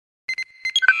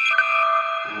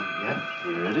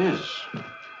Here it is.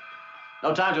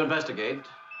 No time to investigate.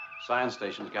 Science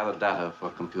stations gather data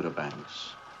for computer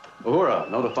banks. Uhura,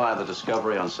 notify the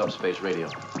Discovery on subspace radio.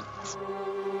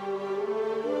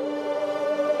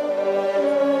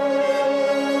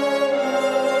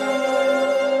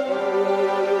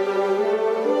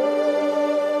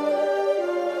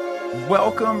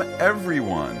 Welcome,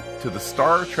 everyone, to the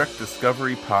Star Trek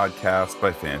Discovery podcast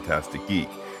by Phantastic Geek.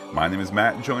 My name is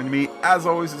Matt, and joining me, as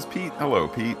always, is Pete. Hello,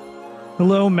 Pete.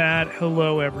 Hello, Matt.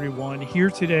 Hello, everyone. Here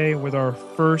today with our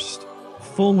first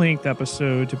full-length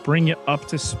episode to bring you up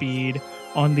to speed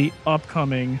on the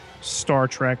upcoming Star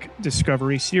Trek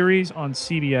Discovery series on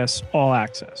CBS All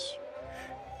Access.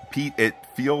 Pete, it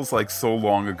feels like so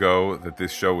long ago that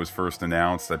this show was first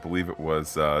announced. I believe it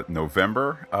was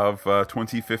November of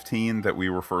 2015 that we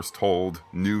were first told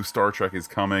new Star Trek is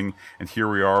coming, and here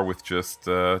we are with just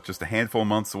a handful of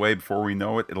months away. Before we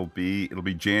know it, it'll be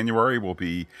January. We'll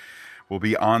be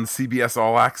on CBS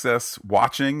All Access,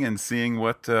 watching and seeing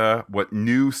what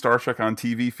new Star Trek on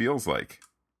TV feels like.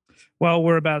 Well,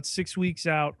 we're about 6 weeks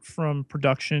out from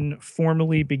production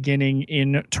formally beginning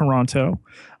in Toronto.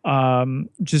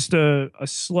 Just a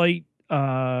slight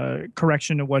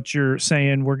correction to what you're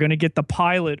saying. We're going to get the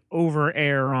pilot over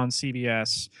air on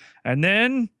CBS. And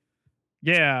then,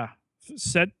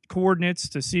 set coordinates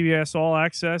to CBS All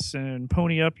Access and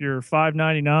pony up your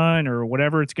 $5.99 or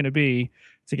whatever it's going to be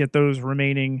to get those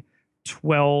remaining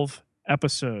 12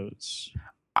 episodes.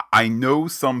 I know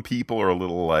some people are a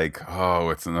little like, oh,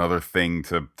 it's another thing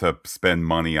to spend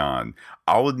money on.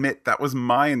 I'll admit that was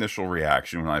my initial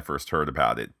reaction when I first heard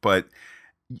about it. But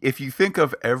if you think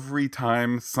of every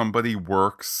time somebody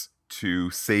works to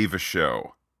save a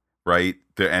show, right?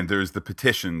 And there's the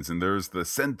petitions and there's the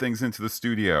send things into the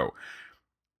studio.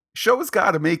 Show's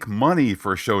got to make money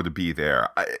for a show to be there.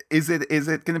 Is it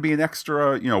going to be an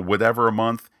extra, whatever a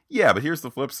month? Yeah, but here's the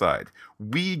flip side.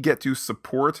 We get to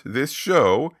support this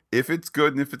show. If it's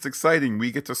good and if it's exciting,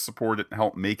 we get to support it and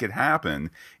help make it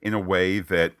happen in a way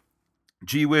that,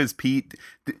 gee whiz, Pete,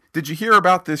 did you hear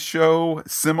about this show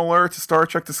similar to Star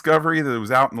Trek Discovery that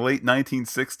was out in the late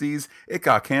 1960s? It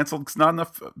got canceled because not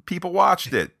enough people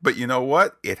watched it. But you know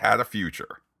what? It had a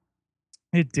future.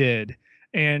 It did.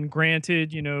 And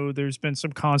granted, there's been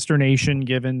some consternation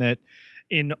given that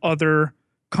in other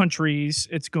countries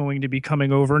it's going to be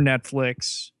coming over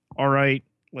Netflix. All right,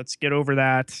 let's get over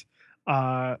that.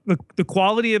 The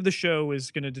quality of the show is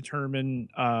going to determine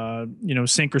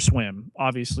sink or swim,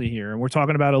 obviously, here. And we're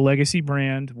talking about a legacy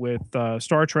brand with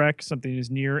Star Trek, something that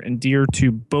is near and dear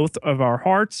to both of our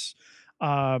hearts.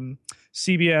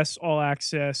 CBS All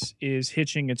Access is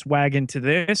hitching its wagon to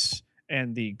this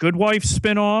and the Good Wife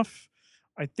spinoff.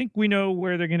 I think we know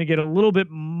where they're going to get a little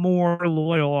bit more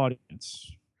loyal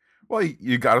audience. Well,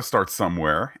 you got to start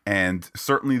somewhere, and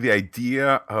certainly the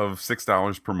idea of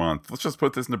 $6 per month. Let's just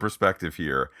put this into perspective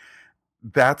here.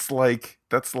 That's like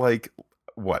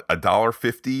what,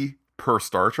 $1.50 per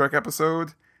Star Trek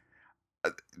episode?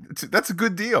 That's a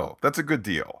good deal. That's a good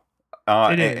deal.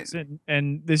 It is,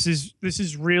 and this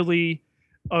is really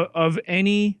of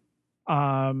any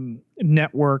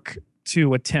network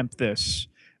to attempt this.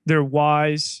 They're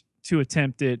wise to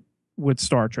attempt it with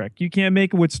Star Trek. You can't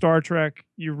make it with Star Trek.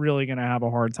 You're really going to have a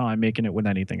hard time making it with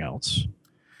anything else.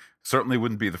 Certainly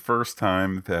wouldn't be the first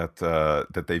time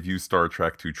that they've used Star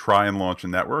Trek to try and launch a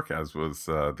network, as was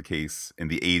the case in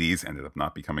the 80s, ended up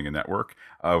not becoming a network,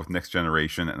 with Next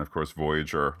Generation, and of course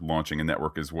Voyager launching a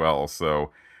network as well.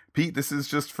 So, Pete, this is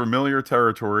just familiar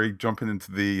territory, jumping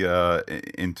into the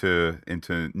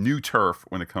into new turf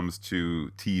when it comes to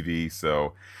TV.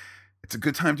 So, it's a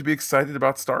good time to be excited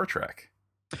about Star Trek.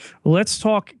 Let's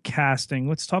talk casting.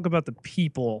 Let's talk about the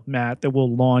people, Matt, that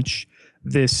will launch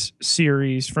this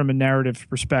series from a narrative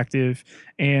perspective.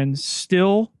 And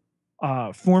still,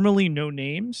 formally no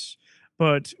names,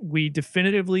 but we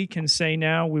definitively can say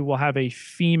now we will have a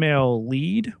female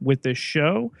lead with this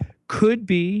show. Could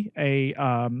be a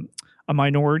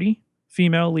minority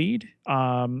female lead,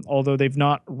 although they've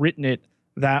not written it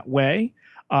that way.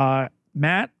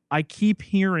 Matt, I keep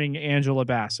hearing Angela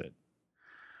Bassett.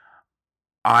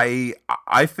 I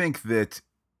think that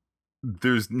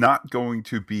there's not going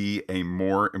to be a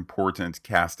more important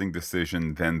casting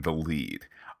decision than the lead.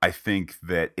 I think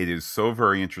that it is so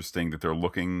very interesting that they're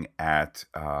looking at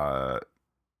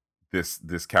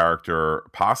this character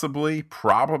probably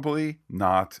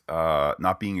not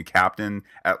being a captain,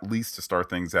 at least to start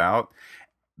things out.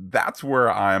 That's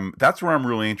where I'm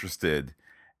really interested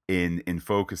in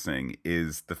focusing,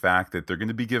 is the fact that they're going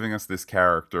to be giving us this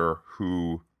character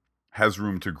who has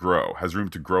room to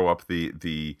grow up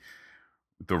the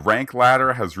the rank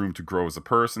ladder has room to grow as a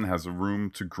person, has a room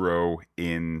to grow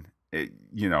in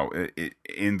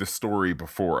in the story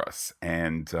before us,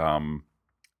 and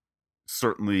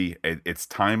certainly it's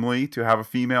timely to have a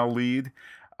female lead.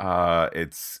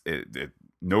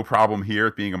 No problem here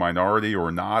it being a minority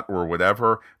or not or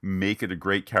whatever. Make it a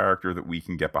great character that we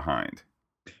can get behind.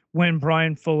 When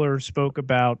Brian Fuller spoke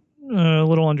about a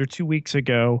little under 2 weeks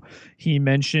ago, he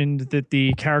mentioned that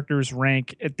the character's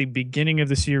rank at the beginning of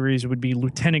the series would be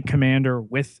lieutenant commander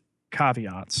with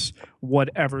caveats,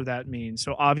 whatever that means.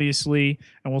 So obviously,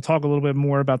 and we'll talk a little bit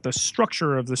more about the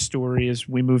structure of the story as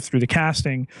we move through the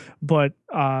casting, but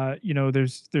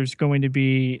there's going to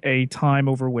be a time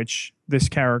over which this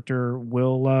character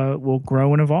will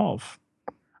grow and evolve.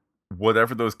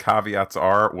 Whatever those caveats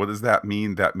are, what does that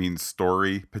mean? That means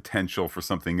story potential for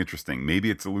something interesting. Maybe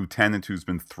it's a lieutenant who's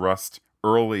been thrust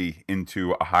early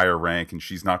into a higher rank and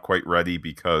she's not quite ready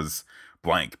because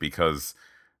blank, because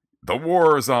the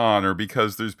war is on, or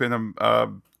because there's been a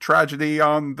tragedy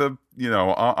on the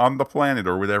on the planet,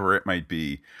 or whatever it might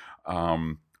be.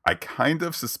 I kind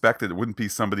of suspected it wouldn't be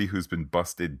somebody who's been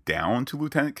busted down to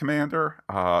lieutenant commander,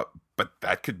 but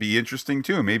that could be interesting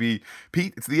too. Maybe,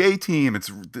 Pete, it's the A-team.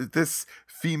 It's this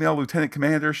female lieutenant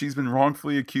commander. She's been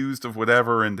wrongfully accused of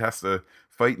whatever and has to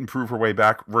fight and prove her way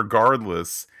back.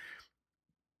 Regardless,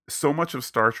 so much of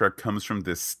Star Trek comes from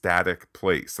this static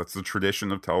place. That's the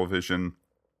tradition of television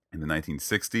in the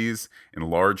 1960s. In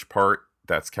large part,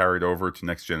 that's carried over to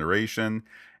Next Generation,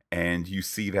 and you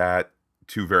see that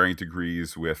to varying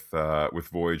degrees with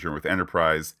Voyager and with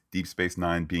Enterprise, Deep Space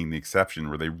Nine being the exception,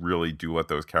 where they really do let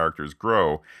those characters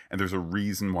grow. And there's a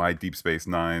reason why Deep Space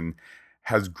Nine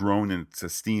has grown in its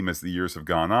esteem as the years have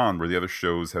gone on, where the other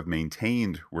shows have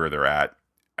maintained where they're at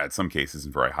some cases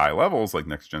in very high levels, like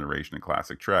Next Generation and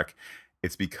Classic Trek.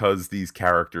 It's because these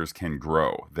characters can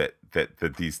grow that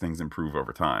these things improve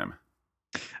over time.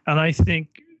 And I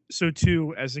think so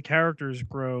too, as the characters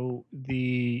grow,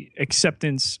 the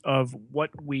acceptance of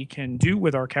what we can do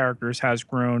with our characters has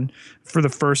grown. For the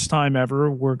first time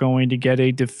ever, we're going to get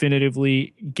a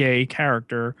definitively gay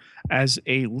character as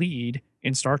a lead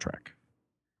in Star Trek.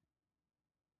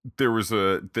 There was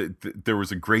a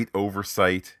great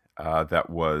oversight that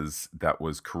was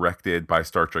corrected by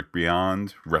Star Trek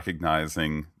Beyond,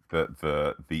 recognizing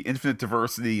the infinite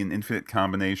diversity and infinite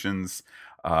combinations,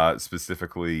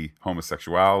 specifically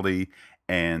homosexuality,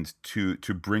 and to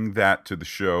bring that to the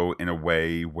show in a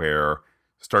way where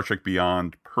Star Trek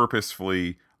Beyond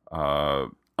purposefully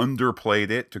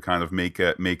underplayed it to kind of make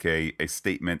a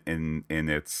statement in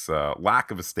its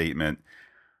lack of a statement,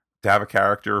 to have a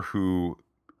character who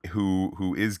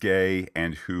is gay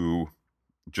and who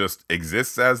just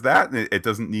exists as that. It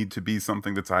doesn't need to be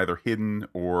something that's either hidden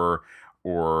or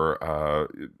I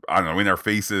don't know, in our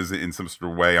faces in some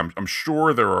sort of way. I'm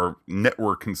sure there are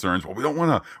network concerns. Well, we don't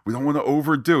want to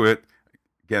overdo it.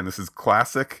 Again, this is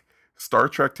classic Star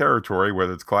Trek territory,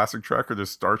 whether it's Classic Trek or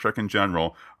just Star Trek in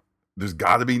general. There's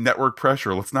got to be network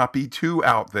pressure. Let's not be too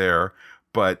out there.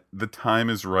 But the time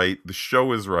is right. The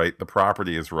show is right. The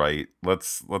property is right.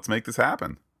 Let's make this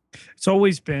happen. It's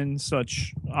always been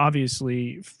such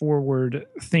obviously forward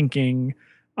thinking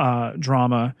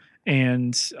drama,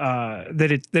 and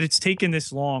that it's taken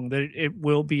this long, that it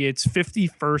will be its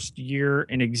 51st year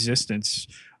in existence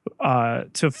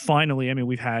to finally. I mean,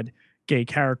 we've had gay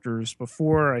characters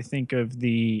before. I think of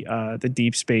the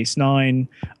Deep Space Nine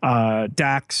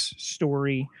Dax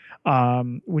story,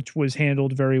 which was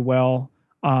handled very well,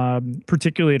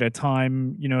 particularly at a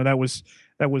time that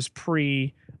was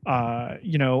pre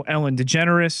Ellen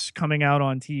DeGeneres coming out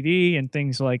on TV and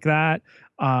things like that.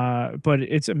 But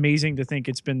it's amazing to think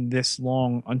it's been this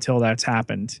long until that's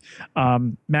happened.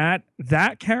 Matt,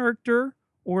 that character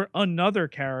or another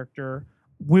character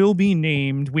will be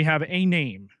named. We have a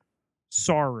name,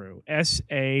 Saru,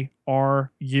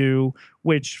 Saru,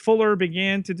 which Fuller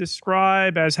began to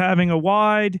describe as having a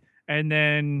wide and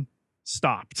then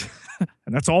stopped.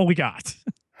 And that's all we got.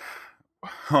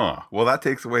 Huh. Well, that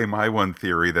takes away my one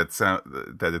theory that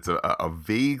it's a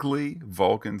vaguely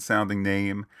Vulcan-sounding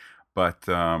name, but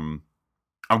I'm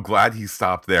glad he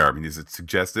stopped there. I mean, is it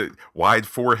suggested wide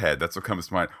forehead? That's what comes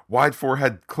to mind. Wide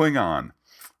forehead Klingon.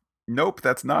 Nope,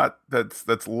 that's not.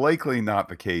 That's likely not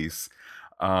the case.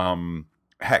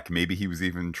 Heck, maybe he was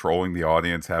even trolling the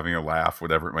audience, having a laugh,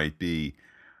 whatever it might be.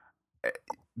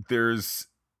 There's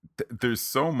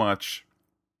so much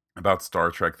about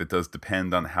Star Trek that does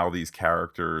depend on how these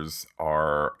characters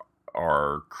are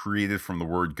created from the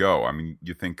word go. I mean,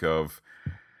 you think of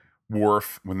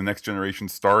Worf, when the Next Generation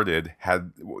started,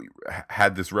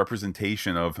 had this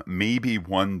representation of maybe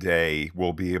one day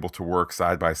we'll be able to work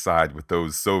side by side with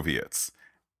those Soviets.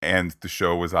 and the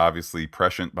show was obviously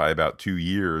prescient by about 2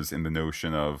 years in the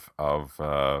notion of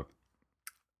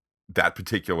that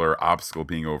particular obstacle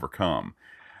being overcome.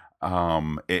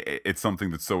 It's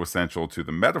something that's so essential to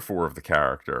the metaphor of the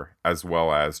character, as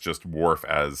well as just Worf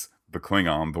as the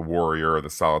Klingon, the warrior, the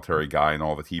solitary guy, and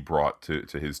all that he brought to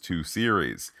his 2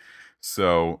 series.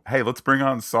 So, hey, let's bring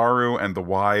on Saru and the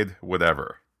wide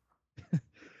whatever.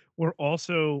 We're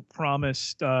also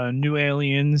promised new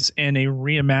aliens and a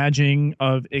reimagining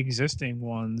of existing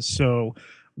ones. So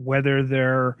whether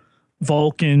they're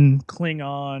Vulcan,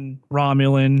 Klingon,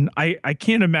 Romulan, I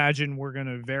can't imagine we're going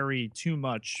to vary too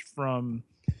much from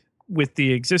with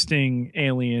the existing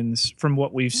aliens from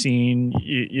what we've seen.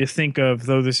 You think of,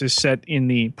 though this is set in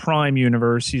the Prime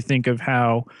universe, you think of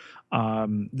how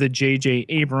the J.J.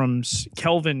 Abrams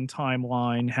Kelvin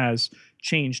timeline has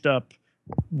changed up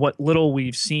what little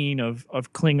we've seen of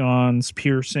Klingons,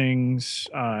 piercings,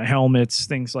 helmets,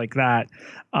 things like that.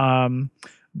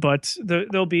 But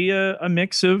there'll be a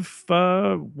mix of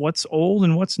what's old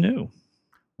and what's new.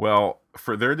 Well,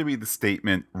 for there to be the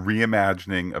statement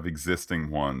reimagining of existing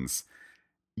ones,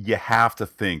 you have to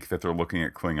think that they're looking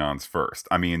at Klingons first.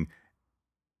 I mean,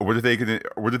 what are they gonna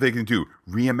do?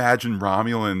 Reimagine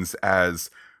Romulans as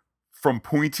from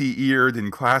pointy-eared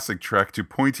in classic Trek to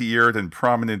pointy-eared and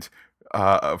prominent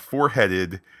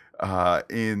foreheaded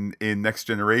in Next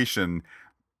Generation.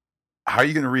 How are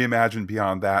you going to reimagine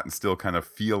beyond that and still kind of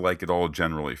feel like it all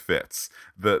generally fits?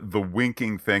 The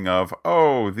winking thing of,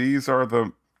 oh, these are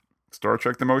the Star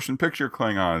Trek the Motion Picture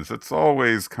Klingons. It's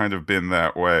always kind of been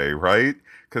that way, right?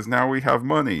 Because now we have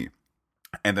money.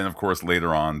 And then, of course,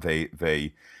 later on,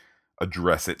 they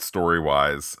address it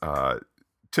story-wise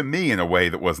to me in a way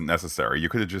that wasn't necessary. You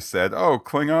could have just said, oh,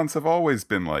 Klingons have always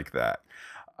been like that.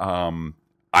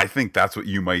 I think that's what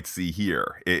you might see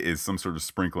here, is some sort of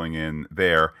sprinkling in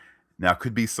there. Now,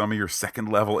 could be some of your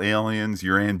second-level aliens,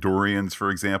 your Andorians, for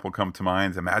example, come to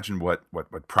mind. Imagine what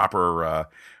proper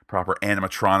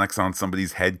animatronics on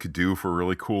somebody's head could do for a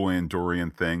really cool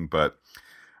Andorian thing, but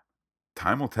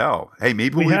time will tell. Hey,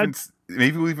 maybe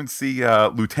we'll even see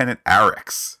Lieutenant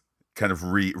Arix kind of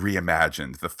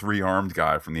reimagined, the three-armed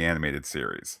guy from the animated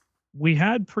series. We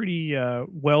had pretty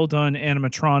well done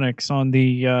animatronics on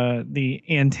the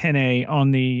antennae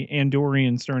on the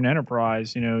Andorian during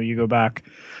Enterprise. You know, you go back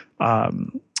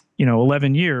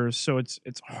 11 years, so it's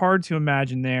hard to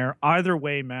imagine there. Either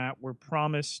way, Matt, we're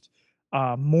promised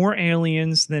more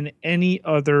aliens than any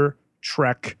other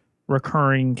Trek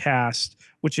recurring cast,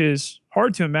 which is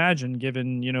hard to imagine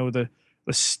given the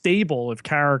stable of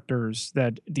characters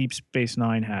that Deep Space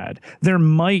Nine had. There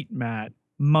might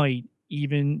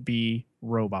even be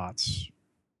robots.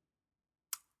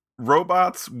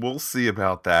 Robots, we'll see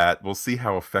about that. We'll see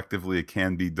how effectively it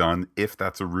can be done if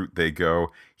that's a route they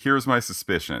go. Here's my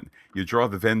suspicion. You draw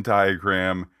the Venn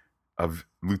diagram of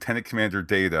Lieutenant Commander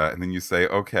Data, and then you say,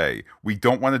 okay, we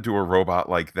don't want to do a robot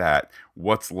like that.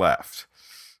 What's left?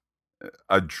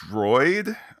 A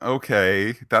droid?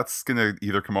 Okay, that's going to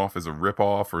either come off as a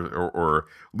ripoff or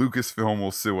Lucasfilm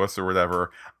will sue us or whatever.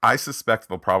 I suspect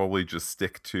they'll probably just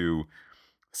stick to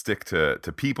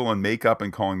people in makeup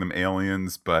and calling them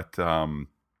aliens. But that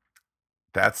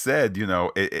said,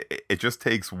 it just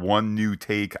takes one new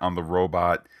take on the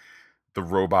robot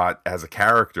as a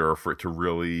character for it to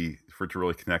really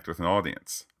connect with an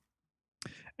audience.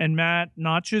 And Matt,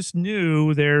 not just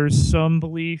new, there's some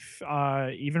belief,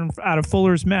 even out of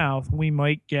Fuller's mouth, we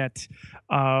might get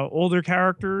older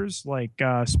characters like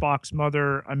Spock's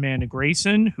mother, Amanda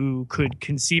Grayson, who could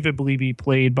conceivably be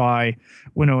played by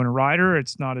Winona Ryder.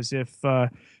 It's not as if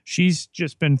she's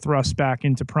just been thrust back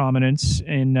into prominence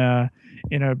in a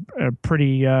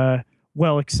pretty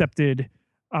well-accepted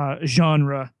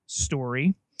genre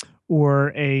story,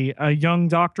 or a young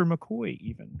Dr. McCoy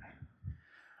even.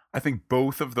 I think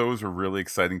both of those are really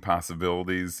exciting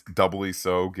possibilities, doubly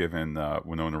so given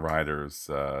Winona Ryder's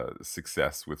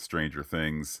success with Stranger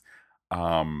Things.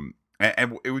 And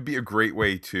it would be a great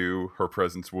way to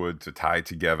tie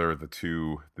together the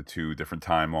two different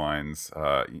timelines,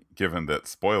 given that,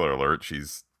 spoiler alert,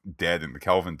 she's dead in the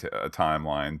Kelvin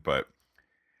timeline. But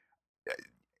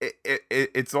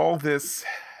it's all this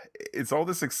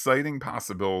exciting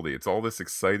possibility. It's all this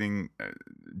exciting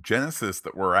genesis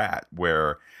that we're at,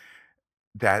 where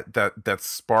that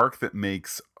spark that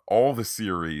makes all the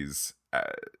series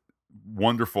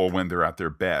wonderful when they're at their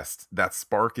best. That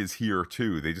spark is here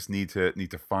too. They just need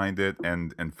to find it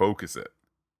and focus it.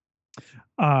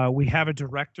 We have a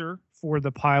director for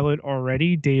the pilot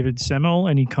already, David Semel,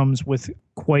 and he comes with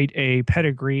quite a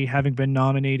pedigree, having been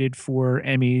nominated for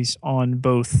Emmys on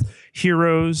both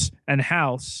Heroes and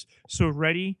House. So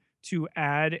ready to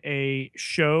add a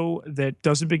show that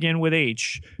doesn't begin with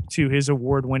H to his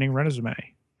award-winning resume.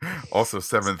 Also,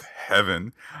 Seventh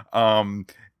Heaven. Um,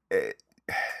 eh,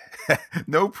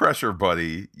 no pressure,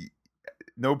 buddy.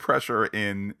 No pressure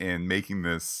in making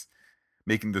this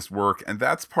work, and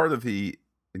that's part of the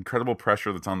incredible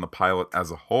pressure that's on the pilot as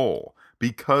a whole,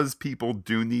 because people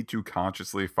do need to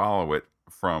consciously follow it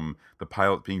from the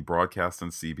pilot being broadcast on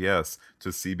CBS to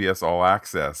CBS All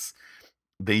Access.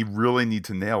 They really need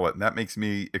to nail it, and that makes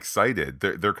me excited.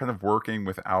 They're kind of working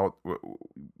without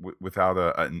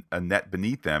a net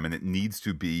beneath them, and it needs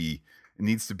to be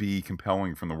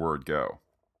compelling from the word go.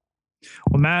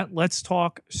 Well, Matt, let's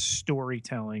talk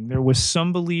storytelling. There was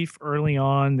some belief early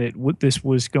on that this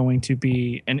was going to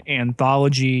be an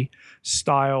anthology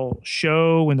style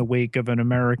show in the wake of an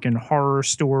American Horror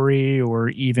Story or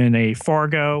even a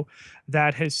Fargo.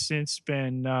 That has since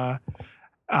been, put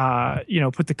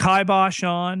the kibosh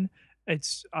on.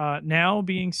 It's now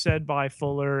being said by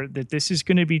Fuller that this is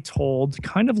going to be told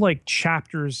kind of like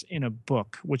chapters in a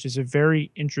book, which is a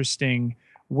very interesting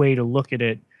way to look at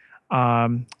it.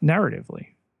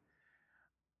 Narratively.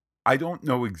 I don't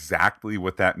know exactly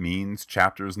what that means,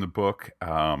 chapters in the book.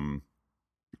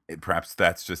 Perhaps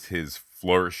that's just his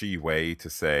flourishy way to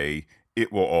say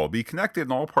it will all be connected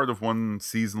and all part of one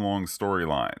season-long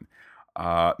storyline.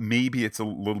 Maybe it's a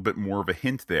little bit more of a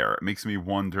hint there. It makes me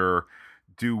wonder,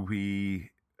 do we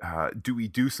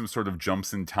do some sort of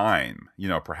jumps in time?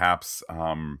 Perhaps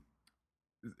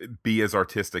be as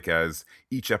artistic as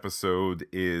each episode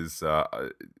is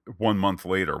 1 month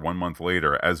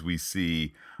later, as we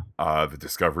see the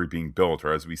Discovery being built,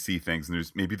 or as we see things, and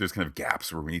there's kind of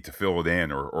gaps where we need to fill it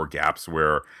in, or gaps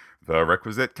where the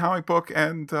requisite comic book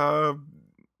and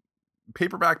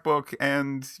paperback book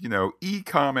and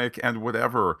e-comic and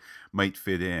whatever might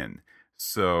fit in.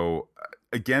 So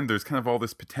again, there's kind of all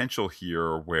this potential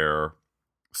here where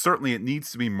certainly it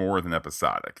needs to be more than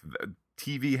episodic.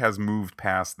 TV has moved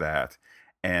past that,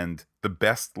 and the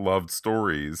best loved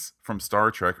stories from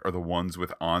Star Trek are the ones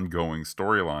with ongoing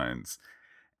storylines.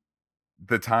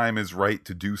 The time is right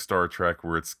to do Star Trek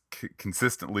where it's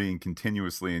consistently and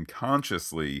continuously and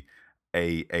consciously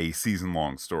a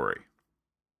season-long story.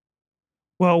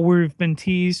 Well, we've been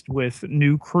teased with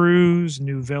new crews,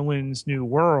 new villains, new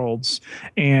worlds,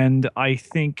 and I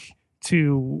think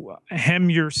to hem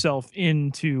yourself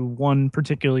into one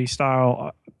particular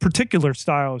style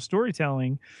of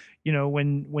storytelling,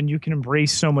 when you can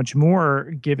embrace so much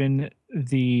more given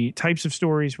the types of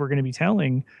stories we're going to be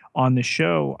telling on the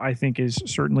show, I think is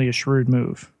certainly a shrewd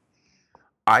move.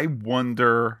 I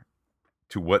wonder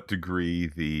to what degree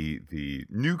the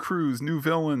new crews, new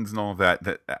villains, and all of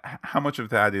that how much of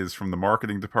that is from the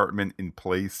marketing department in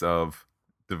place of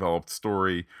developed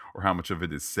story, or how much of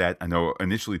it is set. I know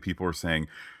initially people were saying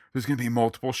there's going to be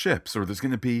multiple ships, or there's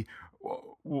going to be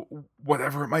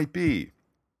whatever it might be.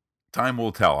 Time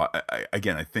will tell.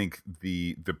 I think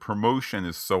the promotion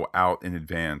is so out in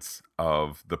advance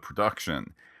of the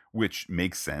production, which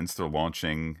makes sense. They're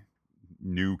launching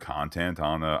new content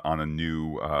on a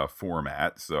new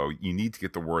format, so you need to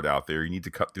get the word out there. You need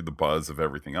to cut through the buzz of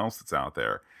everything else that's out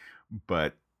there.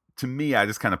 But to me, I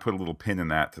just kind of put a little pin in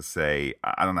that to say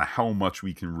I don't know how much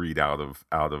we can read out of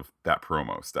that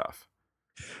promo stuff.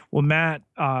 Well, Matt,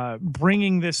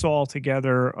 bringing this all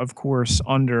together, of course,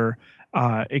 under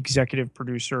executive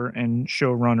producer and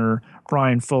showrunner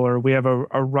Bryan Fuller, we have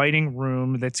a writing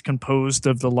room that's composed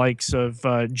of the likes of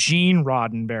Gene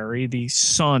Roddenberry, the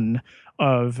son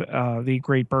of the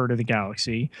great bird of the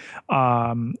galaxy.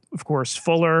 Of course,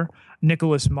 Fuller,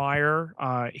 Nicholas Meyer,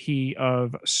 he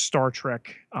of Star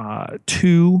Trek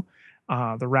II,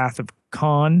 The Wrath of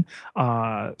Khan,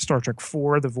 Star Trek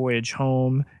IV, The Voyage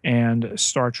Home, and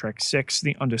Star Trek VI,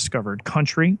 The Undiscovered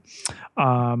Country.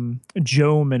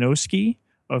 Joe Menosky,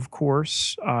 of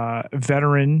course,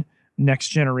 veteran Next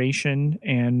Generation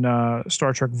and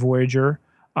Star Trek Voyager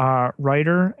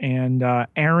writer, and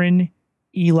Aaron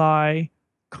Eli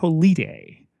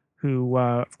Colite, who,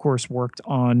 of course, worked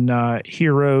on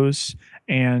Heroes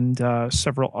and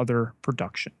several other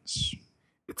productions.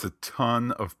 It's a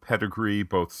ton of pedigree,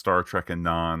 both Star Trek and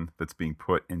non, that's being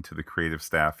put into the creative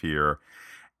staff here.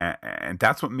 And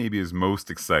that's what maybe is most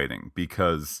exciting,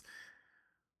 because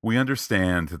we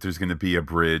understand that there's going to be a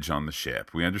bridge on the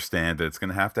ship. We understand that it's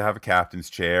going to have a captain's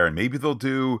chair, and maybe they'll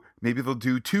do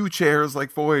 2 chairs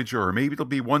like Voyager, or maybe there'll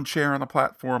be 1 chair on a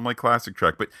platform like Classic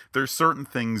Trek. But there's certain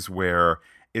things where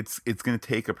it's going to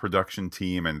take a production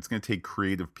team, and it's going to take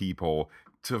creative people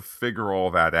to figure all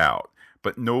that out.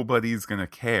 but nobody's going to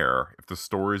care if the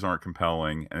stories aren't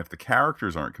compelling and if the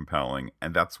characters aren't compelling.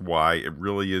 And that's why it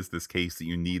really is this case that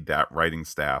you need that writing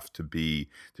staff to be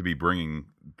bringing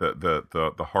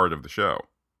the heart of the show.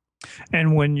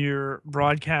 And when you're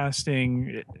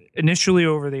broadcasting initially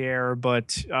over the air,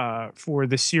 but for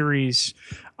the series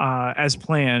as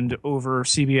planned over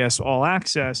CBS All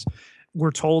Access,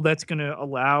 we're told that's going to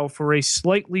allow for a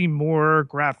slightly more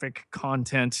graphic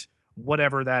content,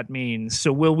 whatever that means.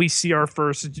 So will we see our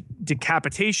first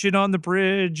decapitation on the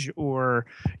bridge, or,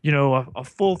 a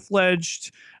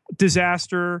full-fledged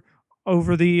disaster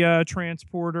over the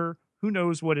transporter? Who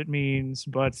knows what it means,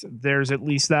 but there's at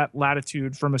least that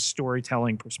latitude from a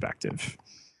storytelling perspective.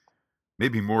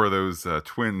 Maybe more of those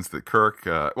twins that Kirk...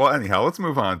 well, anyhow, let's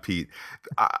move on, Pete.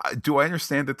 Do I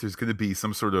understand that there's going to be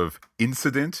some sort of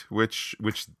incident which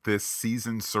this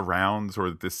season surrounds,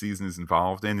 or that this season is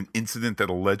involved in, an incident that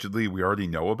allegedly we already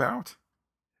know about?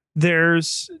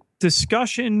 There's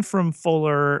discussion from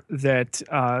Fuller that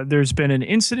there's been an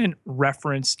incident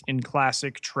referenced in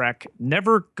classic Trek,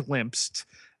 never glimpsed,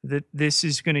 that this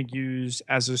is going to use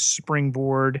as a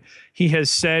springboard. He has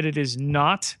said it is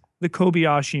not the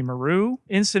Kobayashi Maru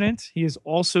incident. He has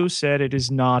also said it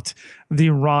is not the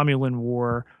Romulan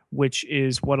War, which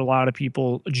is what a lot of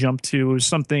people jump to. It was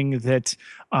something that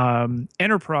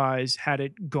Enterprise, had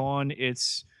it gone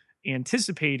its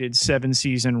anticipated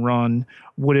 7-season run,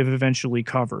 would have eventually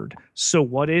covered. So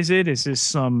what is it? Is this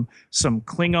some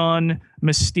Klingon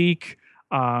mystique?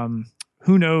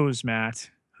 Who knows,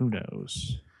 Matt? Who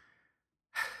knows?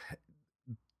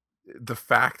 The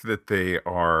fact that they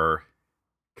are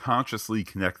consciously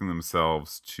connecting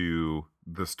themselves to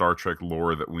the Star Trek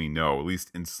lore that we know, at least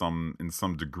in some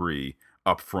degree,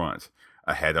 up front,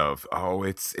 ahead of,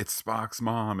 it's Spock's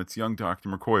mom, it's young Dr.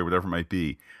 McCoy, whatever it might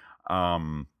be.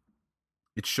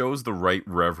 It shows the right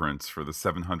reverence for the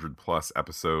 700 plus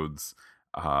episodes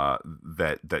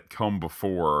that come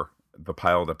before the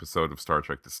pilot episode of Star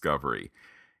Trek Discovery.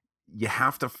 You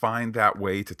have to find that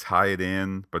way to tie it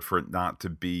in, but for it not to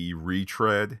be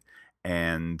retread.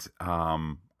 And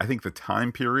I think the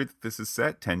time period that this is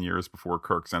set, 10 years before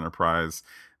Kirk's Enterprise,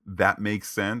 that makes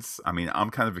sense. I mean, I'm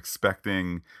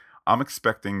expecting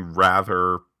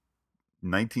rather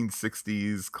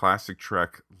 1960s classic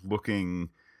Trek looking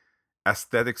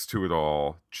aesthetics to it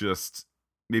all, just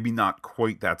maybe not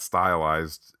quite that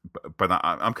stylized, but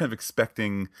I'm kind of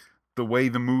expecting the way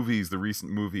the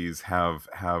recent movies have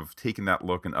taken that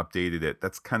look and updated it.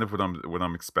 That's kind of what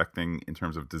I'm expecting in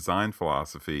terms of design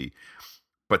philosophy.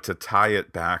 But to tie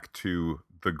it back to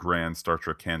the grand Star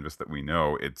Trek canvas that we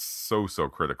know, it's so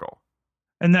critical.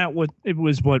 And it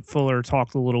was what Fuller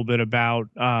talked a little bit about,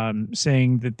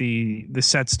 saying that the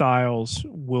set styles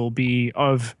will be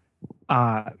of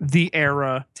the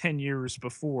era 10 years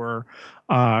before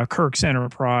Kirk's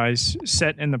Enterprise,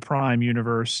 set in the Prime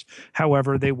universe.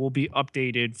 However, they will be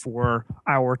updated for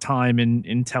our time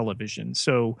in television.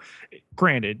 So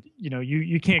granted,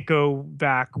 you can't go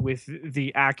back with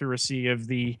the accuracy of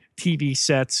the TV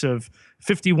sets of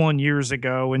 51 years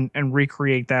ago and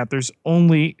recreate that. There's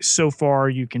only so far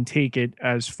you can take it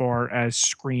as far as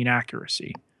screen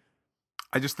accuracy.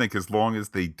 I just think as long as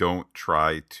they don't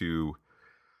try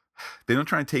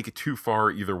and take it too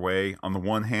far either way. On the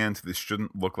one hand, this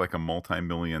shouldn't look like a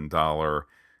multi-million-dollar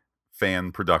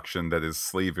fan production that is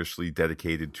slavishly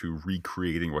dedicated to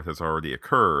recreating what has already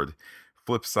occurred.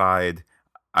 Flip side,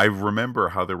 I remember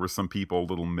how there were some people a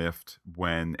little miffed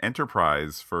when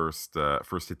Enterprise first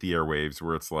hit the airwaves,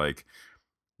 where it's like,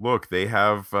 look, they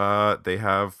have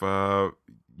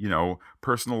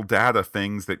personal data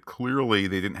things that clearly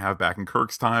they didn't have back in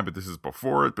Kirk's time, but this is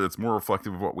before it, but it's more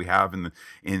reflective of what we have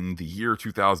in the year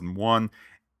 2001.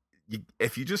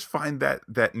 If you just find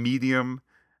that medium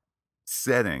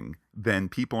setting, then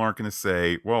people aren't going to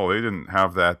say, well, they didn't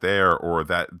have that there, or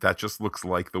that just looks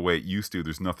like the way it used to.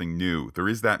 There's nothing new. There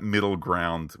is that middle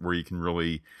ground where you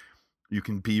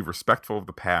can be respectful of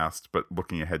the past, but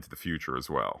looking ahead to the future as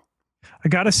well. I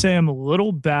gotta say, I'm a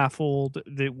little baffled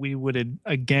that we would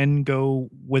again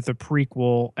go with a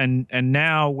prequel, and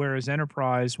now, whereas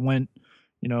Enterprise went,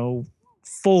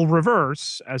 full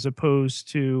reverse as opposed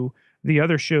to the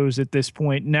other shows at this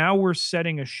point. Now we're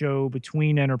setting a show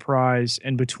between Enterprise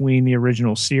and between the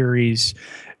original series.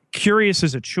 Curious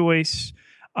as a choice.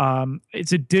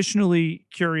 It's additionally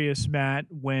curious, Matt,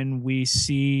 when we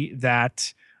see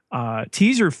that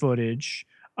teaser footage.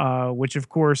 Which, of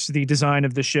course, the design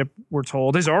of the ship, we're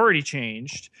told, has already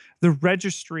changed. The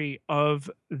registry of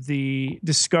the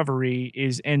Discovery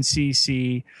is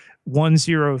NCC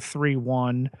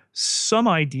 1031. Some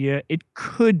idea it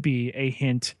could be a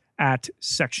hint at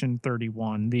Section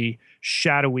 31, the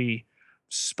shadowy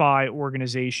spy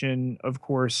organization, of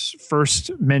course,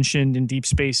 first mentioned in Deep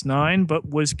Space Nine, but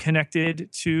was connected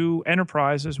to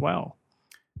Enterprise as well.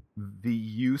 The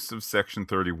use of Section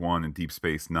 31 in Deep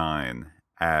Space Nine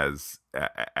as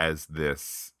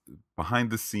this behind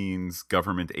the scenes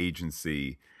government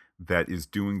agency that is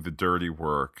doing the dirty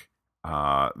work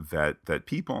that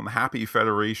people in the Happy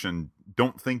Federation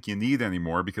don't think you need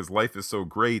anymore, because life is so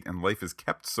great and life is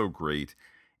kept so great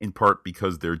in part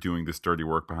because they're doing this dirty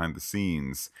work behind the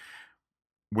scenes.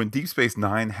 When Deep Space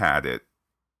Nine had it,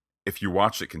 if you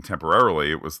watched it contemporarily,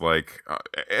 it was like,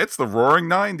 it's the roaring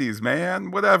 90s,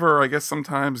 man. Whatever. I guess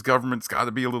sometimes government's got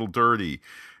to be a little dirty.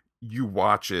 You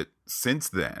watch it since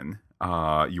then.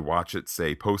 You watch it,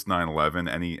 say, post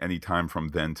 9/11, any time from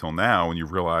then till now, and you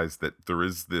realize that there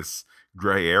is this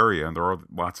gray area, and there are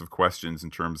lots of questions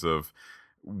in terms of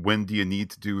when do you need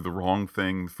to do the wrong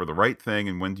thing for the right thing,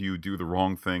 and when do you do the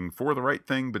wrong thing for the right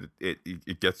thing, but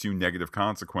it gets you negative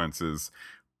consequences.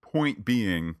 Point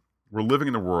being, we're living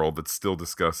in a world that still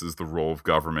discusses the role of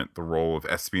government, the role of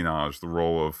espionage, the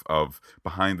role of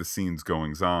behind-the-scenes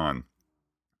goings-on.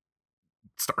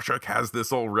 Star Trek has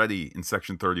this already in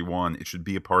Section 31. It should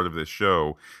be a part of this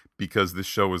show, because this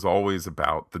show is always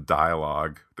about the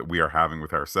dialogue that we are having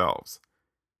with ourselves.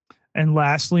 And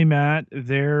lastly, Matt,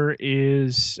 there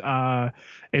is at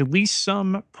least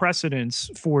some precedence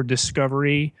for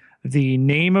Discovery. The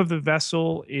name of the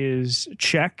vessel is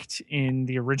checked in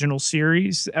the original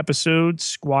series episode,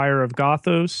 Squire of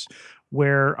Gothos,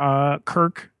 where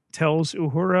Kirk tells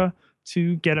Uhura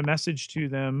to get a message to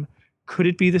them. Could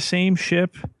it be the same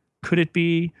ship? Could it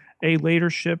be a later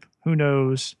ship? Who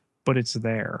knows? But it's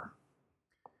there.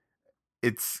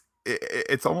 It's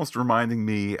almost reminding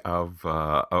me of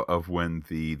when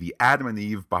the Adam and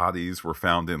Eve bodies were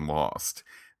found in Lost.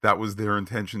 That was their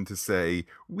intention, to say,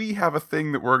 we have a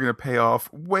thing that we're going to pay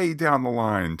off way down the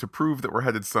line to prove that we're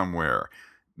headed somewhere.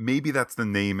 Maybe that's the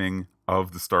naming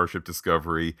of the Starship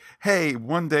Discovery. Hey,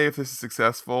 one day if this is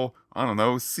successful, I don't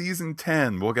know, season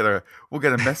 10, we'll get a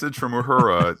message from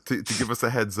Uhura to give us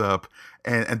a heads up,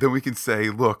 and then we can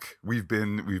say, look, we've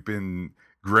been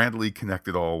grandly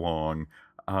connected all along.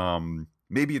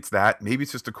 Maybe it's that. Maybe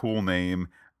it's just a cool name.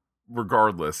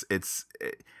 Regardless, it's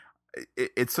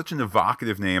such an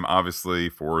evocative name, obviously,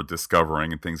 for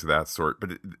discovering and things of that sort.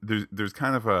 But there's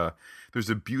kind of there's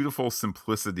a beautiful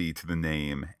simplicity to the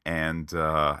name, and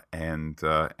I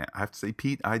have to say,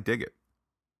 Pete, I dig it.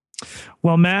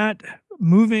 Well, Matt,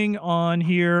 moving on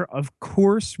here, of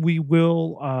course, we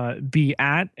will be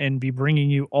at and be bringing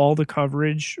you all the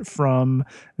coverage from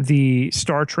the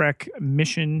Star Trek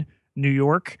Mission New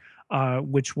York,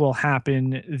 which will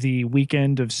happen the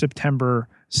weekend of September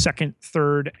 2nd,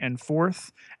 3rd, and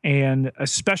 4th, and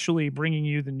especially bringing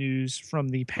you the news from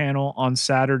the panel on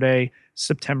Saturday,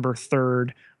 September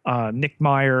 3rd. Nick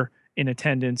Meyer in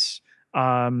attendance.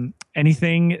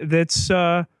 Anything that's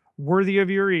worthy of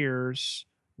your ears,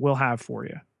 we'll have for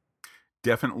you.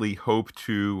 Definitely hope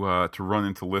to run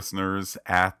into listeners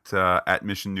at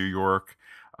Mission New York.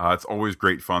 It's always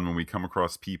great fun when we come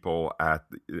across people at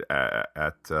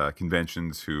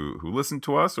conventions who listen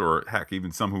to us, or heck,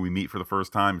 even some who we meet for the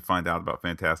first time and find out about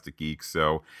Fantastic Geeks.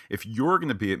 So if you're going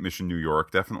to be at Mission New York,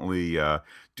 definitely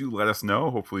do let us know.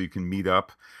 Hopefully you can meet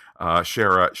up,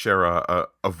 share a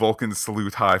Vulcan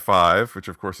salute high five, which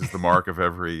of course is the mark of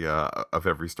every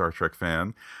Star Trek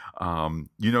fan.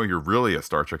 You're really a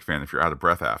Star Trek fan if you're out of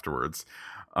breath afterwards.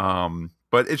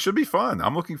 But it should be fun.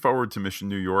 I'm looking forward to Mission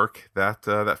New York, that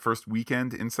first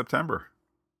weekend in September.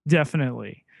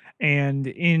 Definitely. And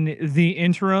in the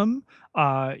interim,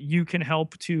 you can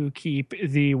help to keep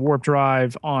the Warp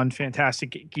Drive on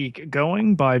Fantastic Geek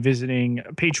going by visiting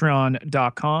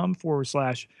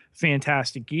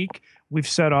patreon.com/Fantastic Geek. We've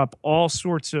set up all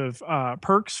sorts of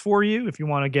perks for you if you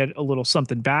want to get a little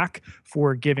something back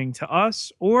for giving to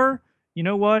us. Or, you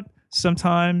know what?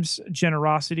 Sometimes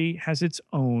generosity has its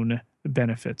own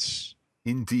benefits.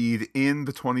 Indeed, in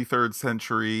the 23rd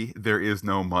century, there is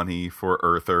no money for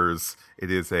Earthers.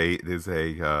 It is a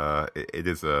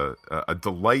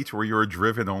delight where you're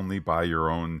driven only by your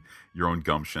own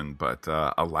gumption. But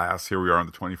alas, here we are in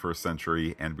the 21st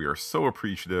century, and we are so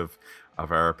appreciative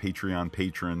of our Patreon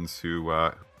patrons who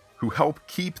help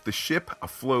keep the ship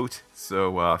afloat.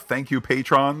 So thank you,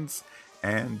 patrons.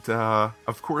 And,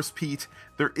 of course, Pete,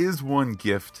 there is one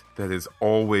gift that is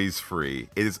always free.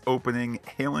 It is opening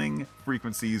Hailing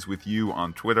Frequencies with you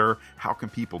on Twitter. How can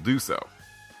people do so?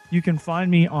 You can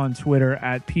find me on Twitter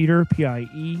at Peter,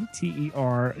 P-I-E-T-E-R-J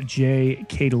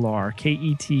Ketelaar,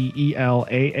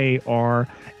 Ketelaar,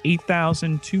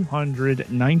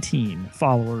 8,219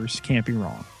 followers. Can't be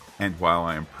wrong. And while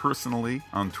I am personally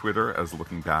on Twitter as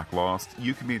Looking Back Lost,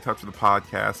 you can be in touch with the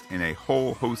podcast in a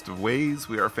whole host of ways.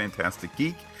 We are Fantastic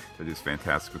Geek. That is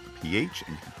fantastic with the PH,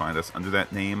 and you can find us under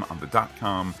that name on the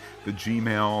 .com, the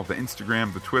Gmail, the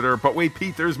Instagram, the Twitter. But wait,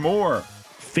 Pete, there's more.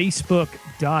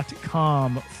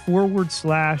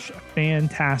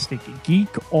 Facebook.com/Fantastic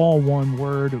Geek, all one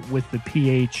word with the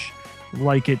PH,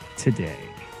 like it today.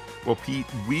 Well, Pete,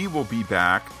 we will be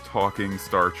back talking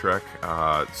Star Trek,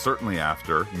 certainly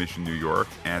after Mission New York,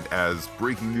 and as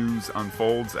breaking news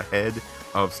unfolds ahead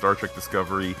of Star Trek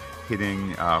Discovery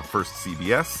hitting first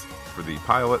CBS for the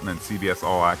pilot and then CBS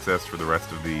All Access for the rest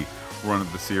of the run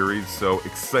of the series. So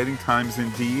exciting times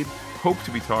indeed. Hope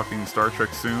to be talking Star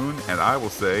Trek soon, and I will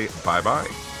say bye-bye.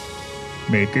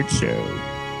 Make it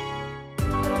so.